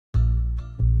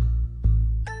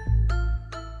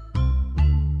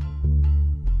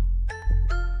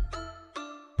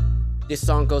This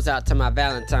song goes out to my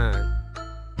Valentine.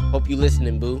 Hope you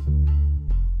listening, boo.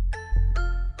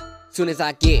 Soon as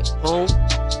I get home,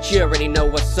 she already know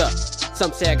what's up.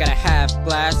 Some say I got a half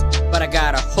glass, but I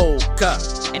got a whole cup.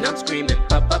 And I'm screaming,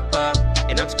 pup, pup, pup.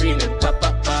 And I'm screaming, pup,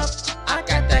 pup, pup. I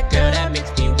got that girl that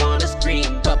makes me wanna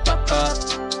scream, pup, pup,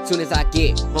 pup. Soon as I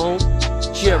get home,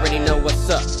 she already know what's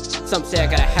up. Some say I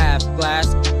got a half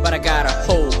glass, but I got a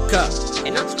whole cup.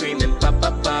 And I'm screaming, pup,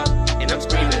 pup, pup. And I'm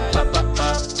screaming, pup, pup,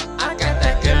 pup. I got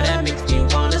that girl that makes me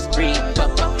wanna scream,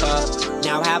 pup, pup, pup.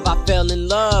 Now have I fell in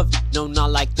love? No,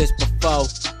 not like this before.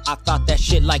 I thought that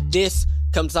shit like this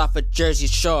comes off a Jersey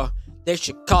Shore. They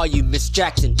should call you Miss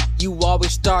Jackson. You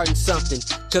always starting something.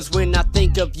 Cause when I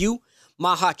think of you,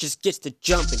 my heart just gets to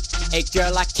jumping. Hey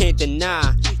girl, I can't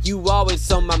deny, you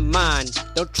always on my mind.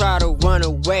 Don't try to run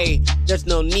away, there's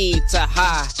no need to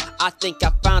hide. I think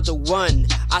I found the one,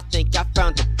 I think I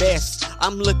found the best.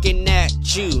 I'm looking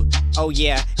at you, oh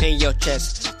yeah, in your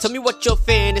chest. Tell me what your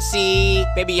fantasy,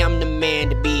 baby I'm the man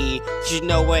to be. Cause you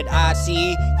know what I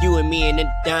see, you and me in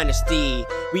a dynasty.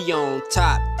 We on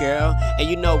top, girl, and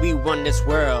you know we run this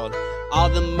world. All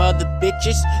them other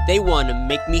bitches, they wanna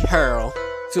make me hurl.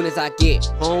 Soon as I get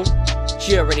home,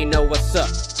 she already know what's up.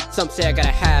 Some say I got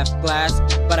a half glass,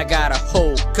 but I got a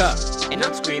whole cup. And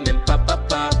I'm screaming, pup, pup,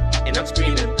 pup. And I'm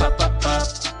screaming, pup, pup, pup.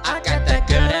 I got that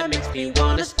girl that makes me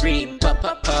wanna scream, pup,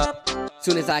 pup, pup.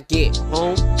 Soon as I get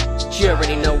home, she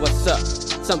already know what's up.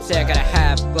 Some say I got a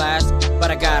half glass,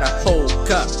 but I got a whole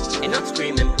cup. And I'm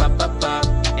screaming, pup, pup, pup.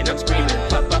 And I'm screaming,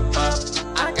 pup, pup, pup.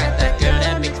 I got that girl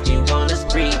that makes me wanna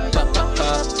scream, pup, pup,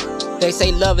 pup. They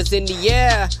say love is in the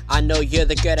air, I know you're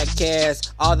the girl that cares.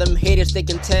 All them haters they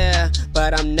can tear,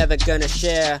 but I'm never gonna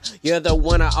share. You're the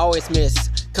one I always miss,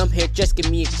 come here just give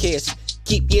me a kiss.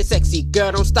 Keep being sexy,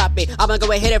 girl, don't stop it. I'ma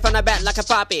go and hit it from the back like a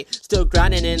poppy. Still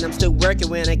grinding and I'm still working.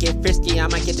 When I get frisky, I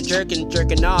might get to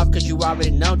jerking off. Cause you already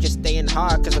know, just staying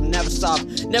hard. Cause I'm never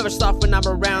soft when I'm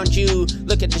around you.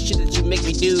 Look at the shit that you make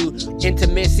me do.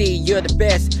 Intimacy, you're the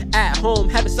best. At home,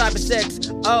 having cyber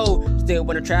sex. Oh, still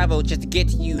wanna travel just to get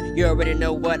to you. You already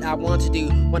know what I want to do.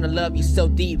 Wanna love you so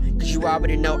deep. Cause you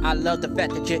already know I love the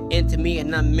fact that you're into me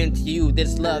and I'm into you.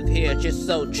 This love here just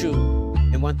so true.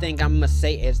 And one thing I'ma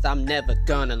say is I'm never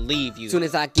gonna leave you. Soon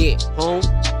as I get home,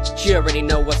 she already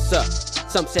know what's up.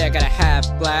 Some say I got a half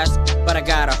glass, but I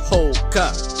got a whole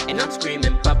cup. And I'm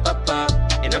screaming, pup, pup, pup.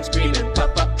 And I'm screaming,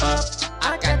 pup, pup, pup.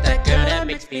 I got that girl that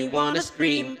makes me wanna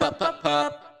scream, pup, pup,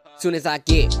 pup. Soon as I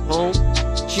get home,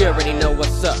 she already know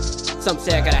what's up. Some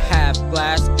say I got a half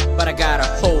glass, but I got a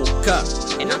whole cup.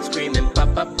 And I'm screaming,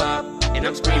 pup, pup, pup. And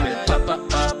I'm screaming, pup, pup,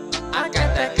 pup. I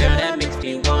got that girl that makes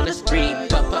me wanna scream.